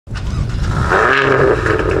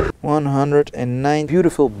109.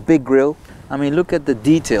 Beautiful big grille. I mean, look at the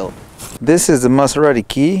detail. This is the Maserati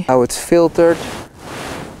key, how it's filtered.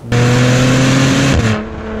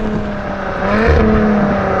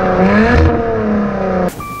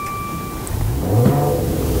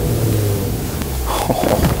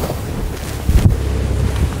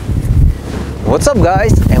 What's up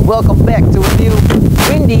guys, and welcome back to a new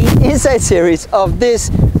windy inside series of this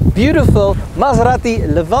beautiful Maserati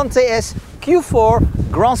Levante S Q4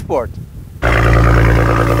 GranSport.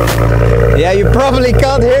 Yeah, you probably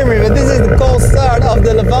can't hear me, but this is the cold start of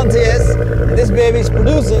the Levante S. And this baby is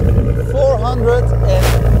producing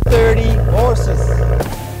 430 horses.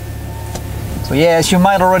 So yeah, as you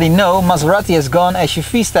might already know, Maserati has gone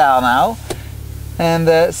SUV style now.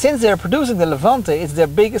 And since they're producing the Levante, it's their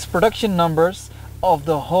biggest production numbers of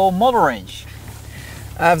the whole model range.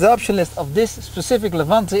 I have the option list of this specific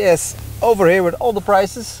Levante S over here with all the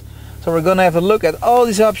prices. So we're gonna have a look at all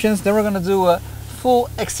these options. Then we're gonna do a full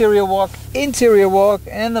exterior walk, interior walk,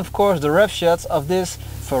 and of course the rev shots of this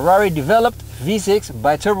Ferrari developed V6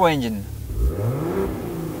 bi-turbo engine.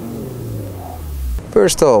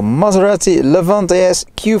 First of all, Maserati Levante S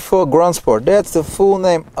Q4 GranSport. That's the full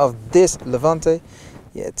name of this Levante.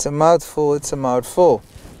 Yeah, it's a mouthful, it's a mouthful.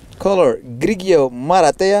 Color Grigio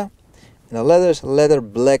Maratea. And the leathers leather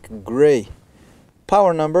black gray.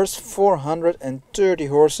 Power numbers 430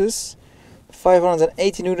 horses.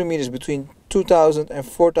 580 Newton meters between 2000 and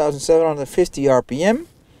 4750 RPM.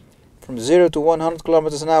 From 0 to 100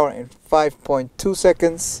 kilometers an hour in 5.2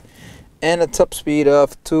 seconds. And a top speed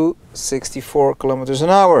of 264 kilometers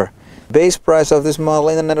an hour. Base price of this model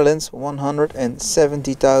in the Netherlands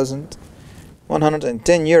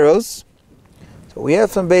 170,110 euros. So we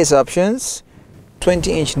have some base options.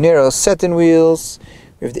 20-inch Nero satin wheels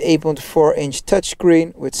with the 8.4-inch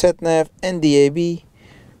touchscreen with sat-nav and DAB. We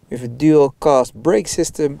have a dual cast brake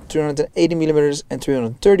system, 380mm and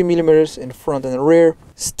 330mm in front and rear.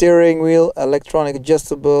 Steering wheel, electronic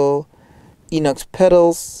adjustable, inox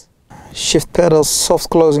pedals. Shift pedals, soft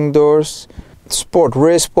closing doors, sport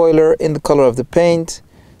rear spoiler in the color of the paint,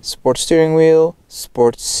 sport steering wheel,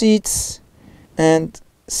 sport seats, and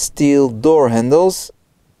steel door handles.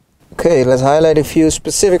 Okay, let's highlight a few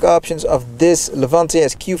specific options of this Levante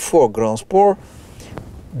S Q4 GranSport.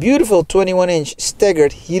 Beautiful 21-inch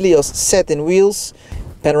staggered Helios satin wheels,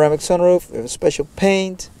 panoramic sunroof with a special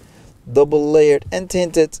paint, double layered and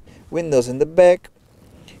tinted windows in the back.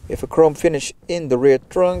 We have a chrome finish in the rear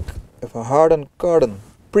trunk. With a hardened carbon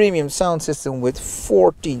premium sound system with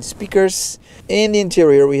 14 speakers. In the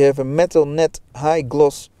interior we have a metal net high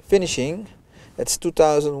gloss finishing. That's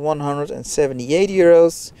 2,178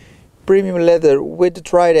 euros. Premium leather with the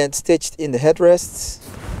trident stitched in the headrests.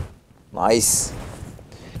 Nice.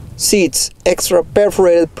 Seats extra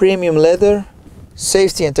perforated premium leather.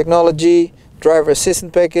 Safety and technology. Driver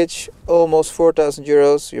assistant package almost 4,000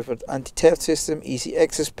 euros. You have an anti-theft system, easy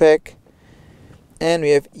access pack. And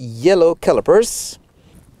we have yellow calipers,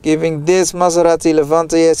 giving this Maserati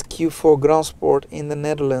Levante S Q4 GranSport in the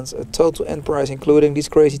Netherlands a total end price including these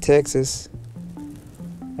crazy taxes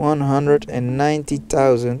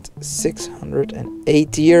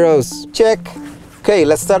 190,680 euros. Check. Okay,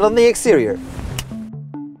 let's start on the exterior.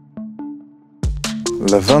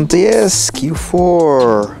 Levante S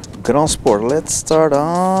Q4 GranSport. Let's start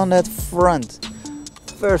on that front.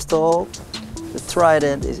 First of all, the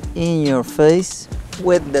trident is in your face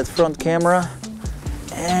with that front camera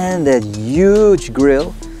and that huge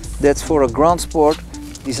grille. That's for a GranSport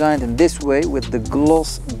designed in this way with the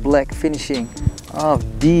gloss black finishing of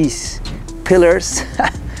these pillars.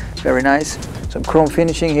 Very nice. Some chrome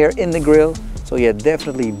finishing here in the grille. So yeah,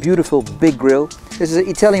 definitely beautiful big grille. This is an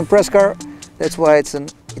Italian press car. That's why it's an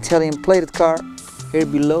Italian plated car. Here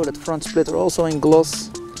below, that front splitter also in gloss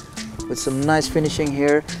with some nice finishing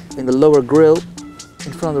here in the lower grille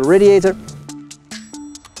in front of the radiator.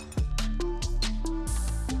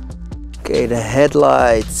 Okay, the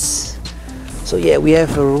headlights. So yeah, we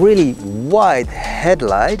have a really wide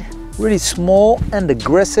headlight, really small and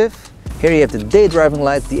aggressive. Here you have the day driving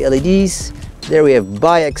light, the LEDs. There we have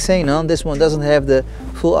biax xenon. This one doesn't have the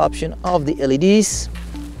full option of the LEDs.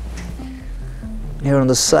 Here on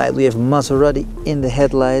the side we have Maserati in the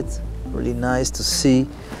headlight. Really nice to see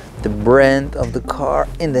the brand of the car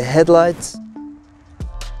in the headlights.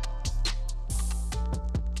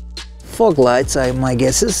 Fog lights are my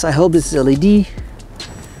guesses. I hope this is LED.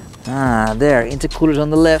 Ah, there, intercoolers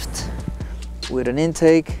on the left with an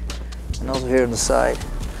intake, and also here on the side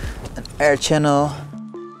an air channel.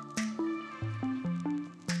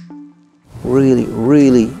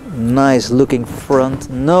 Really nice looking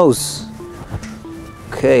front nose.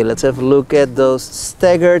 Okay, let's have a look at those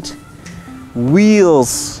staggered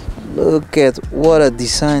wheels. Look at what a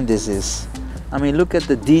design this is. I mean, look at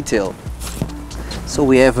the detail. So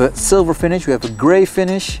we have a silver finish, we have a gray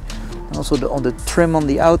finish, and also on the trim on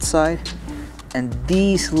the outside. And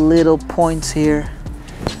these little points here.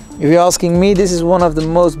 If you're asking me, this is one of the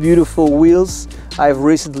most beautiful wheels I've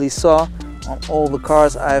recently saw on all the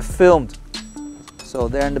cars I've filmed. So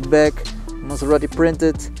there in the back, Maserati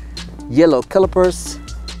printed, yellow calipers,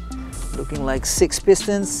 looking like 6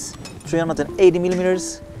 pistons, 380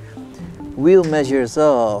 millimeters. Wheel measures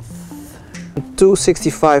of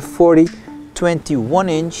 265/40, 21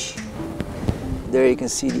 inch. There you can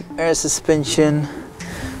see the air suspension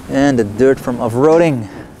and the dirt from off-roading.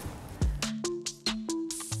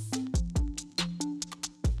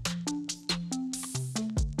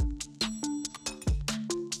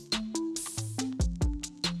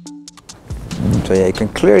 So yeah, you can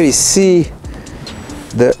clearly see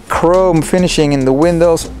the chrome finishing in the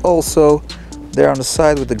windows, also there on the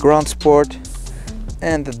side with the GranSport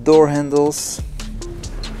and the door handles,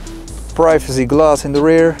 privacy glass in the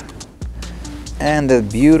rear, and the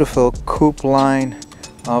beautiful coupe line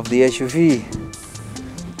of the SUV.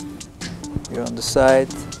 Here on the side,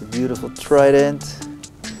 the beautiful Trident,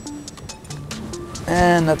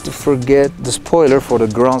 and not to forget the spoiler for the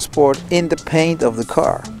GranSport in the paint of the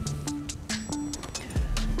car.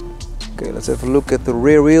 Okay, let's have a look at the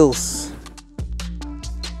rear wheels.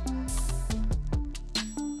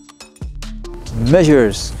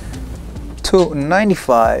 Measures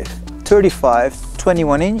 295, 35,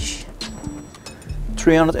 21 inch,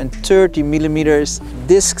 330 millimeters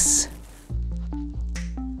discs.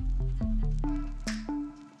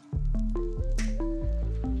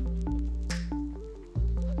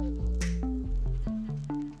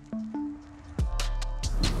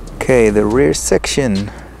 Okay, the rear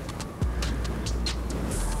section.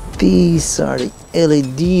 These are the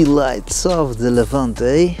LED lights of the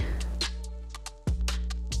Levante.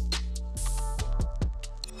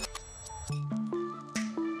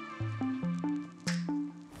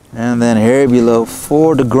 And then here below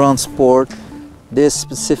for the GranSport, this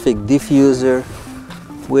specific diffuser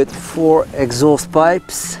with 4 exhaust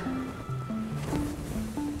pipes,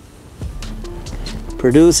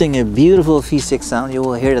 producing a beautiful V6 sound. You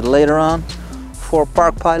will hear that later on. 4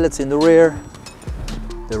 park pilots in the rear,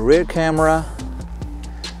 the rear camera,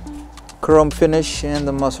 chrome finish, and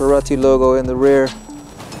the Maserati logo in the rear.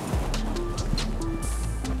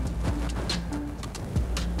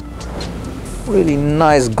 Really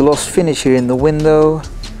nice gloss finish here in the window.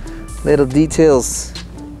 Little details.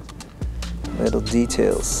 Little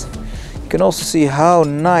details. You can also see how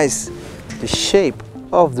nice the shape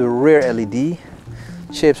of the rear LED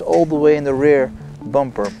shapes all the way in the rear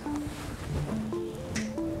bumper.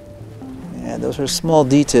 And those are small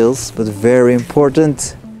details, but very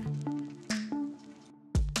important.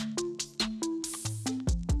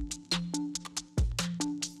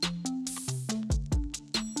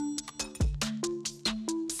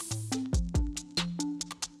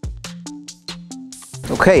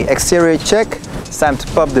 Okay, exterior check. It's time to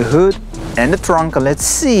pop the hood and the trunk, and let's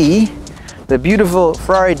see the beautiful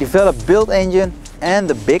Ferrari developed build engine and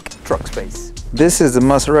the big trunk space. This is the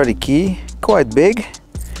Maserati key, quite big,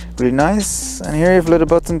 really nice. And here you have a little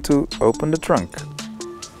button to open the trunk.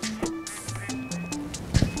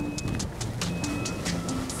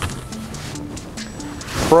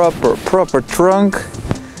 Proper trunk.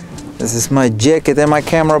 This is my jacket and my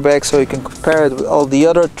camera bag, so you can compare it with all the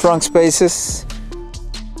other trunk spaces.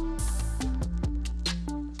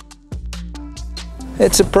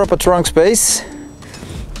 It's a proper trunk space,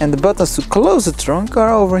 and the buttons to close the trunk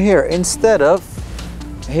are over here instead of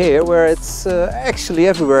here, where it's actually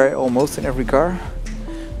everywhere, almost in every car.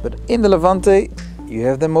 But in the Levante you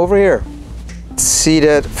have them over here. See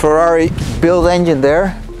that Ferrari build engine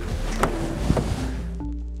there?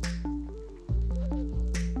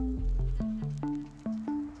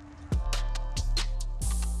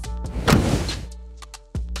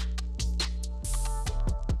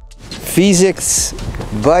 V6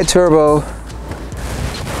 bi-turbo,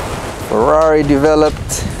 Ferrari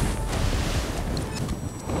developed,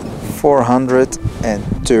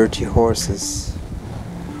 430 horses.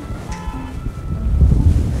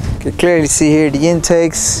 You can clearly see here the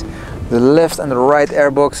intakes, the left and the right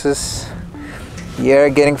air boxes, the air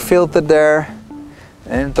getting filtered there,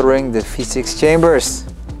 entering the V6 chambers.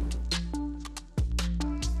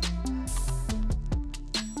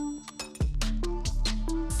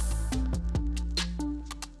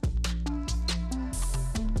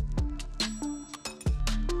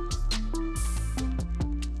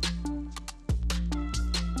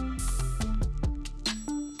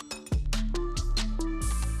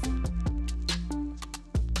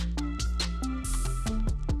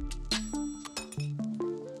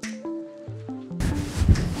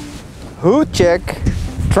 Hood check,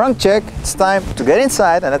 trunk check. It's time to get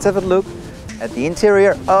inside and let's have a look at the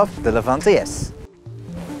interior of the Levante S.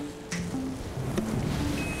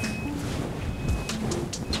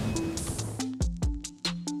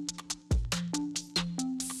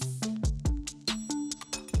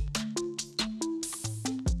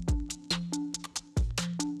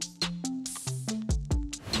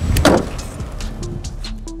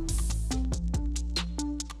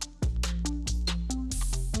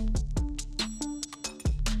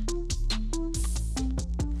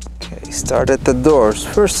 Start at the doors.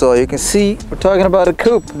 First of all, you can see we're talking about a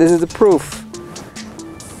coupe. This is the proof.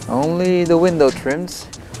 Only the window trims.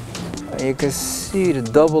 And you can see the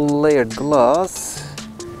double layered glass.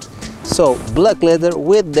 So black leather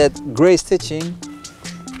with that gray stitching.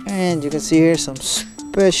 And you can see here some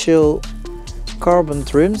special carbon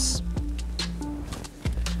trims.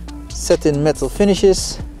 Satin metal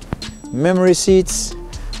finishes. Memory seats.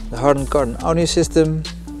 The hardened carbon audio system.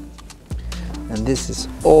 And this is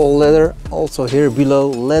all leather, also here below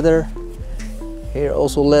leather, here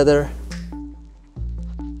also leather,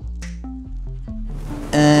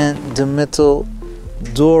 and the metal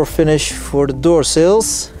door finish for the door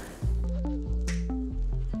sills,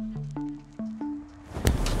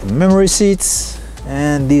 memory seats,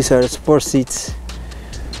 and these are the sport seats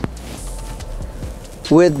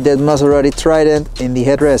with that Maserati Trident in the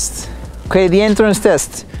headrest. Okay, the entrance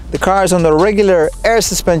test. The car is on the regular air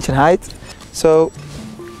suspension height. So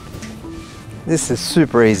this is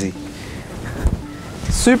super easy.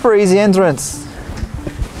 Super easy entrance.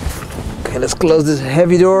 Okay, let's close this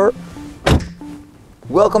heavy door.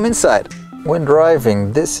 Welcome inside. When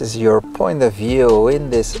driving, this is your point of view in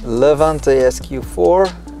this Levante S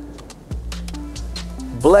Q4.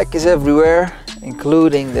 Black is everywhere,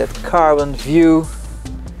 including that carbon view.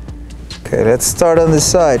 Okay, let's start on this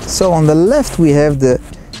side. So on the left we have the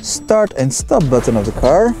start and stop button of the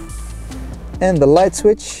car. And the light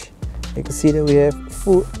switch. You can see that we have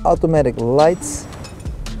full automatic lights.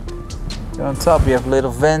 Here on top we have a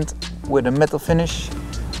little vent with a metal finish.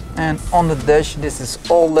 And on the dash this is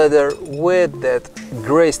all leather with that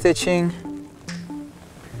gray stitching.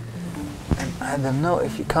 And I don't know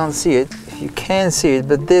if you can't see it, if you can see it,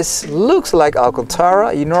 but this looks like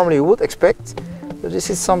Alcantara, you normally would expect. But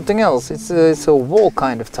this is something else, it's a wall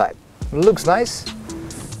kind of type. It looks nice,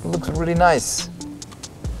 it looks really nice.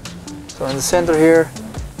 So in the center here,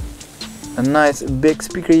 a nice big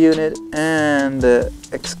speaker unit and the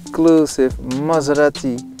exclusive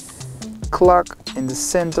Maserati clock in the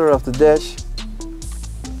center of the dash.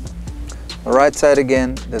 The right side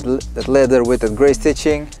again, that leather with that gray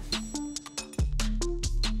stitching.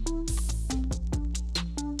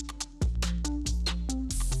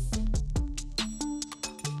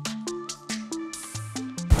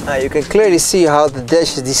 Now you can clearly see how the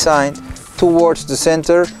dash is designed towards the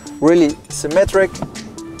center. Really symmetric.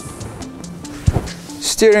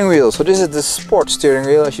 Steering wheel. So this is the sport steering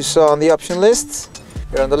wheel as you saw on the option list.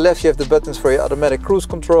 Here on the left you have the buttons for your automatic cruise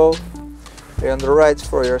control. Here on the right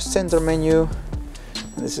for your center menu.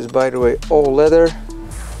 And this is, by the way, all leather.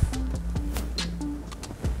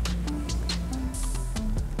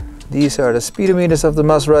 These are the speedometers of the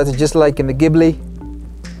Maserati, just like in the Ghibli.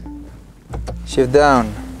 Shift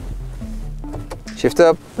down. Shift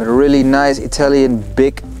up with a really nice Italian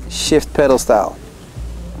big shift pedal style.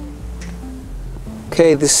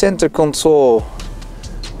 Okay, the center console.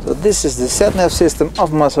 So this is the sat-nav system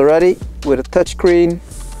of Maserati with a touchscreen.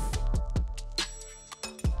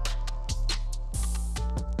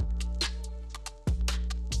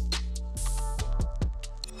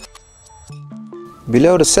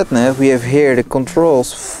 Below the sat-nav we have here the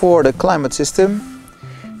controls for the climate system.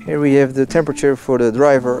 Here we have the temperature for the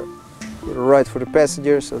driver, to the right for the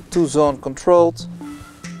passenger, so two-zone controlled.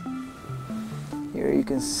 Here you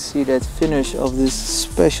can see that finish of this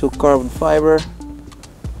special carbon fiber.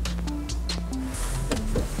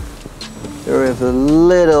 There we have a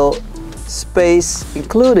little space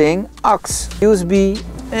including aux, USB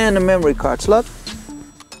and a memory card slot.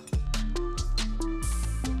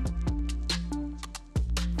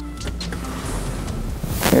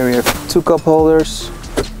 Here we have two cup holders.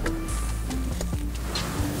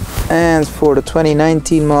 And for the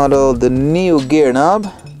 2019 model, the new gear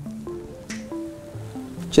knob,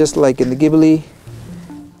 just like in the Ghibli,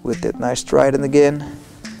 with that nice trident again.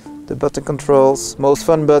 The button controls, most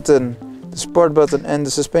fun button, the sport button and the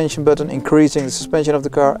suspension button, increasing the suspension of the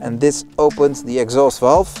car, and this opens the exhaust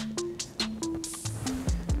valve.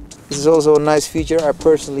 This is also a nice feature, I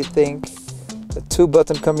personally think, a two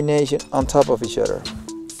button combination on top of each other.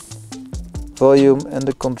 Volume and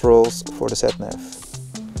the controls for the sat-nav.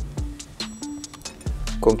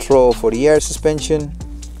 control for the air suspension,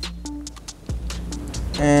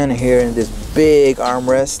 and here in this big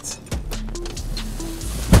armrest.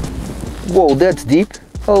 Whoa, that's deep,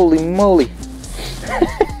 holy moly.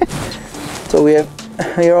 So we have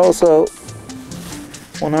here also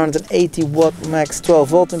 180 watt max 12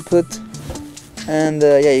 volt input, and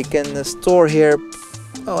yeah, you can store here,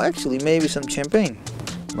 oh actually maybe some champagne.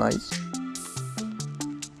 Nice.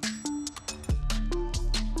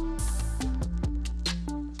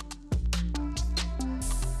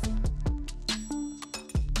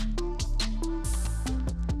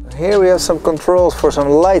 Here we have some controls for some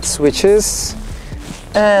light switches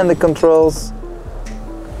and the controls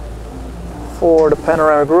for the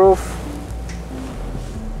panoramic roof.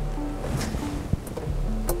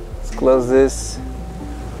 Let's close this.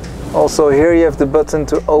 Also here you have the button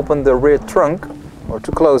to open the rear trunk or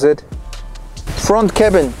to close it. Front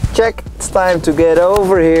cabin, check. It's time to get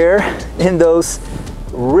over here in those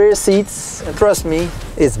rear seats, and trust me,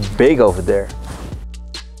 it's big over there.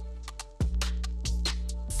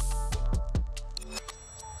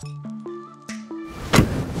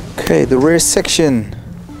 Okay, the rear section.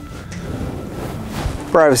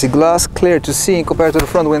 Privacy glass, clear to see compared to the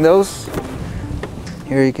front windows.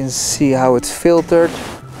 Here you can see how it's filtered.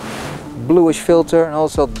 Bluish filter, and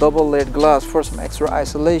also double layered glass for some extra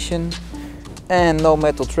isolation. And no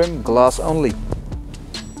metal trim, glass only.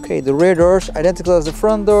 Okay, the rear doors identical as the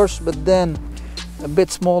front doors, but then a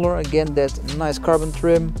bit smaller. Again, that nice carbon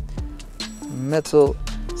trim. Metal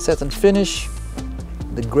satin finish.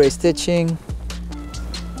 The gray stitching.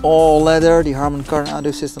 All leather, the Harman Kardon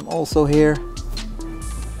audio system also here.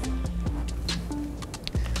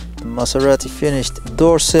 The Maserati finished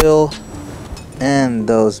door sill and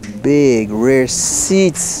those big rear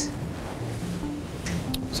seats.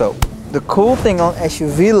 So the cool thing on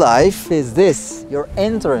SUV life is this: your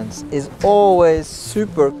entrance is always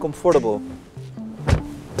super comfortable.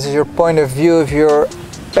 This is your point of view of your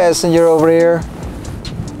passenger over here.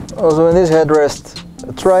 Also in this headrest,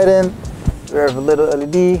 a trident. We have a little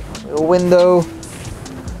LED, little window,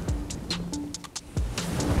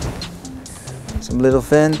 some little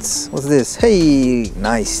vents. What's this? Hey,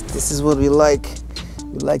 nice. This is what we like.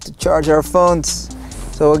 We like to charge our phones.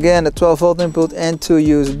 So again, a 12 volt input and 2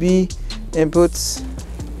 USB inputs.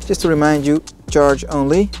 Just to remind you, charge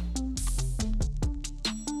only.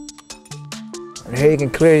 And here you can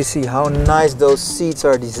clearly see how nice those seats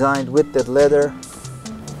are designed with that leather.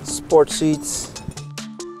 Sport seats.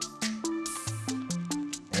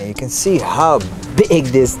 And you can see how big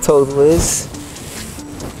this total is.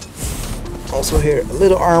 Also here a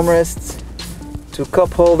little armrest, 2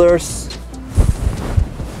 cup holders,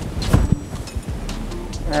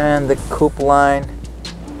 and the coupe line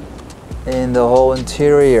in the whole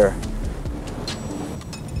interior.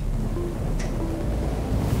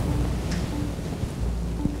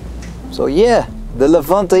 So yeah, the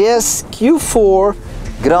Levante S Q4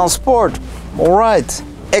 GranSport. Alright.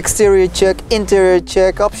 Exterior check, interior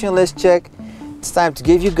check, option list check. It's time to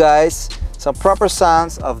give you guys some proper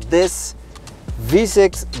sounds of this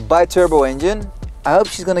V6 bi-turbo engine. I hope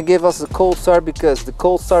she's gonna give us a cold start, because the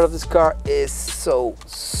cold start of this car is so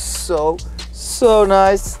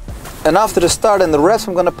nice. And after the start and the revs,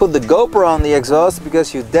 I'm gonna put the GoPro on the exhaust,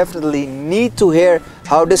 because you definitely need to hear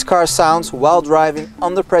how this car sounds while driving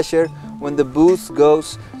under pressure when the boost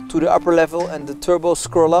goes to the upper level and the turbos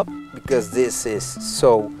scroll up, because this is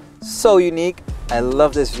so unique. I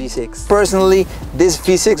love this V6. Personally, this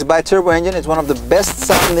V6 bi-turbo engine is one of the best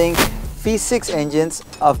sounding V6 engines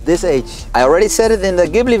of this age. I already said it in the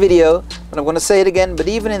Ghibli video, but I'm gonna say it again. But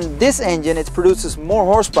even in this engine, it produces more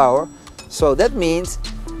horsepower, so that means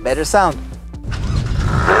better sound.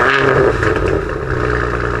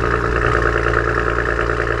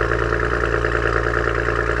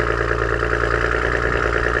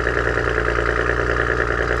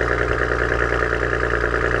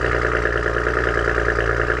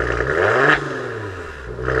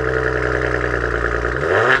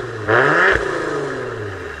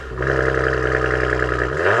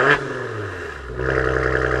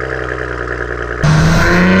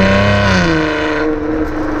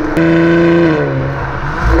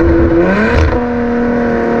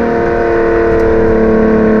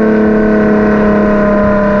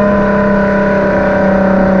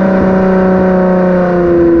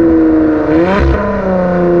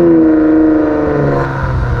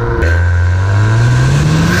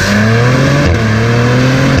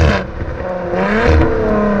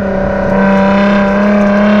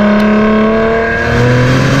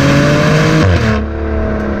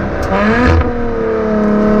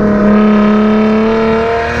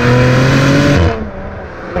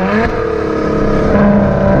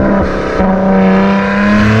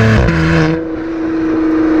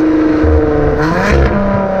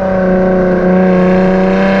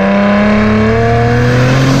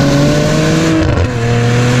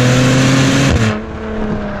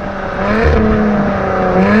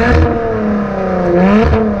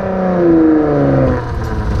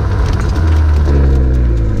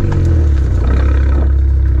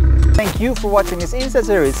 for watching this inside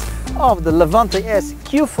series of the Levante S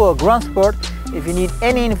Q4 GranSport. If you need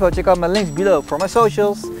any info, check out my links below for my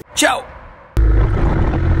socials. Ciao!